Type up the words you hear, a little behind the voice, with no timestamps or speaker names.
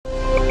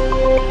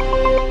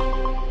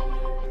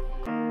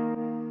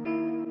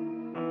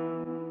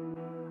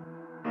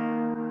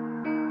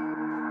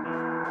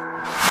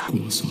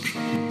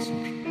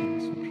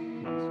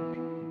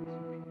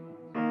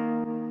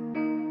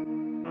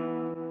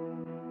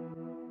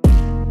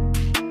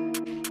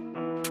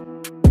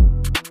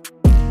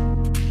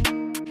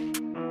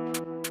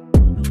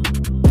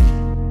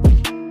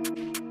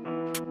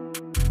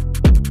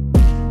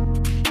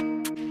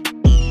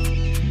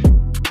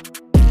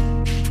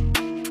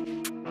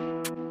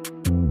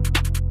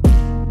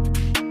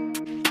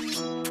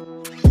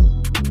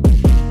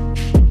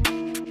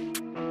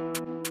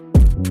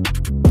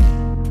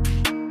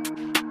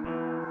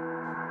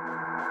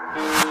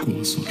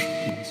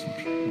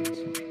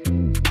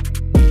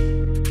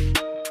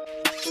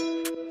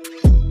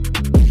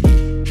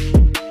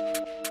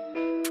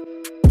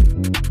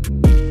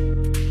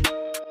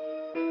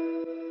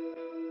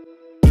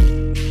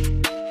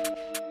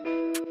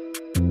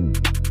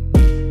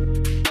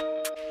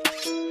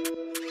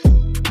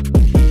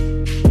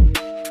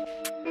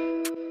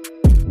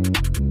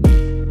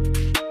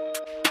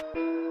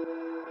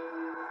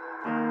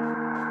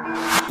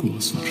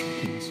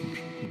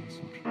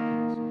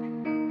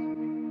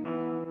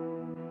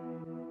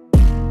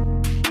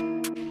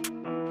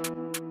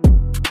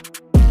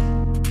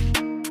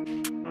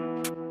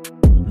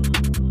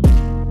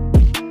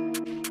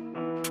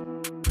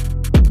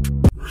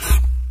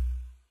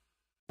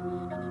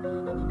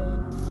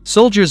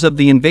Soldiers of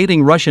the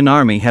invading Russian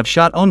army have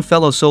shot own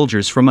fellow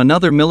soldiers from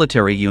another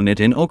military unit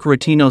in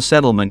Okratino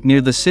settlement near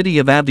the city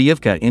of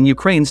Avdiivka in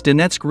Ukraine's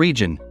Donetsk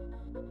region.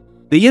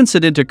 The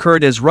incident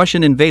occurred as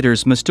Russian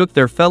invaders mistook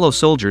their fellow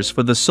soldiers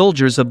for the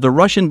soldiers of the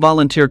Russian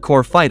Volunteer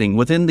Corps fighting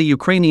within the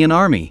Ukrainian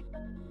army.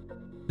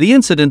 The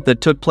incident that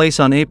took place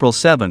on April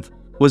 7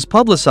 was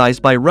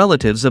publicized by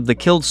relatives of the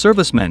killed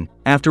servicemen,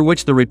 after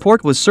which the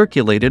report was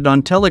circulated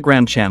on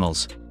Telegram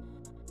channels.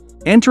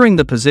 Entering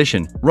the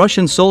position,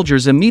 Russian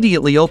soldiers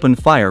immediately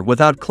opened fire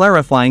without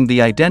clarifying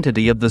the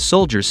identity of the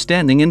soldiers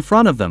standing in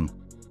front of them.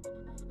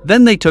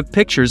 Then they took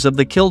pictures of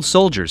the killed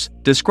soldiers,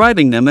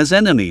 describing them as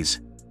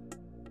enemies.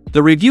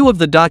 The review of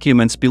the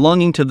documents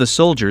belonging to the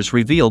soldiers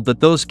revealed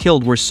that those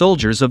killed were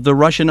soldiers of the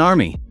Russian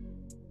army.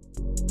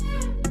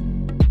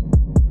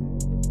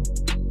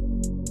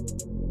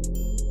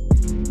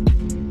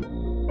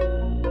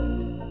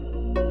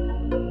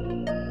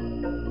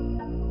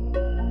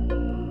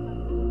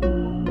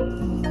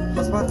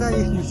 Паспорта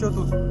их все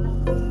тут.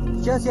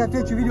 Сейчас я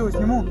опять видео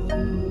сниму.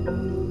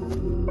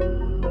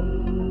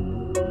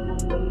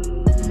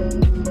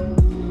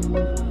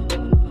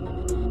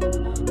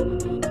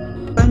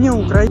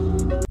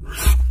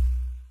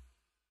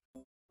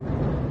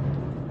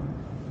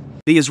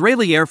 The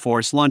Israeli Air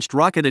Force launched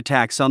rocket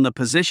attacks on the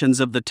positions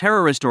of the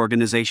terrorist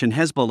organization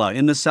Hezbollah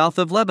in the south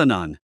of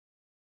Lebanon.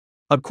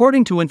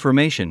 According to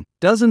information,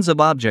 dozens of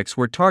objects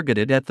were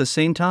targeted at the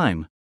same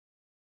time.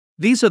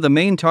 These are the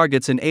main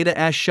targets in Ada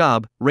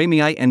Ash-Shab,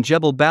 Ramei and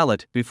Jebel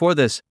Balat. Before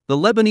this, the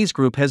Lebanese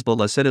group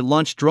Hezbollah said it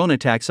launched drone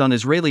attacks on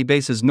Israeli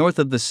bases north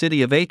of the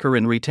city of Acre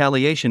in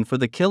retaliation for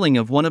the killing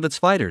of one of its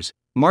fighters,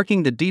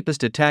 marking the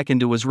deepest attack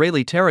into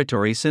Israeli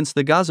territory since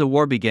the Gaza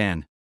war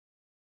began.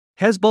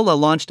 Hezbollah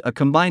launched a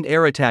combined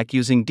air attack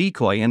using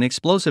decoy and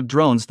explosive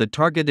drones that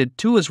targeted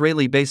two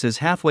Israeli bases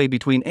halfway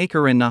between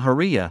Acre and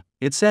Nahariya,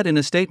 it said in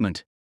a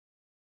statement.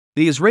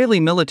 The Israeli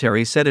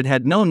military said it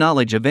had no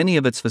knowledge of any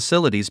of its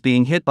facilities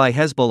being hit by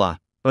Hezbollah,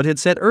 but had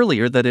said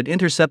earlier that it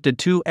intercepted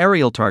two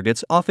aerial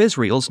targets off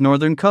Israel's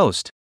northern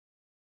coast.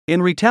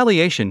 In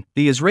retaliation,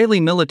 the Israeli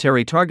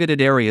military targeted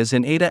areas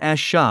in Ada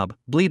Ash-Shab,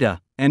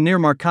 Blida, and near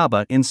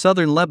Markaba in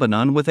southern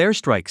Lebanon with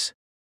airstrikes.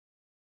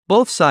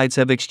 Both sides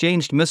have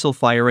exchanged missile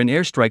fire and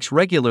airstrikes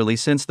regularly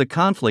since the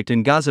conflict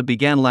in Gaza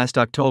began last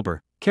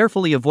October,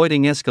 carefully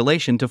avoiding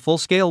escalation to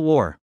full-scale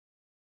war.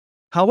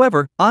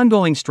 However,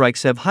 ongoing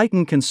strikes have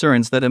heightened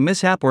concerns that a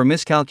mishap or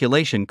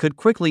miscalculation could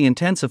quickly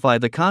intensify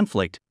the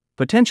conflict,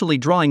 potentially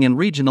drawing in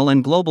regional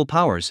and global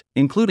powers,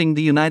 including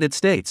the United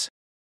States.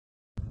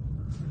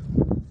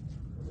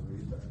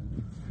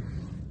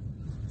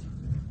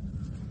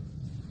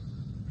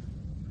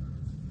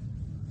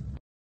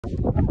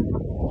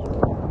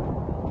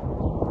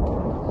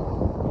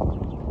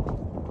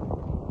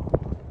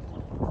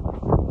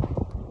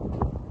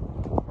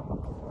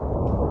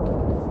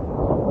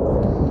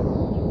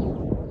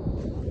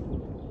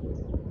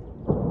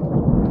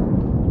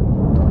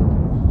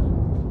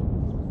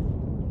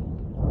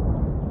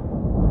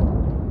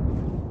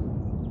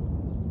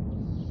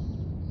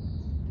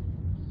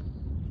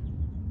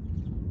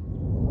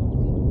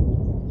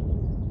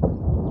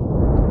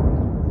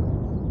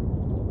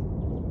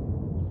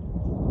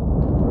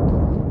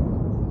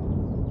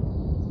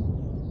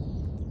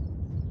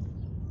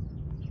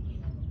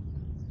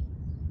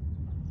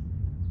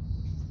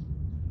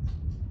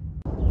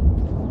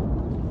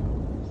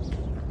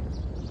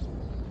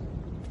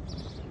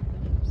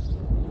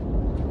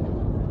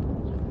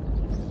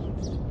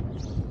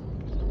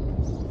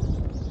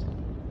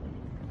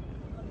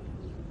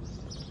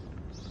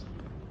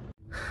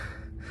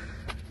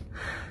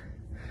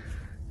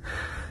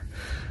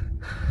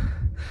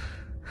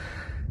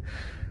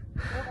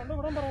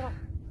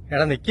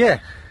 എടാ നിക്കേ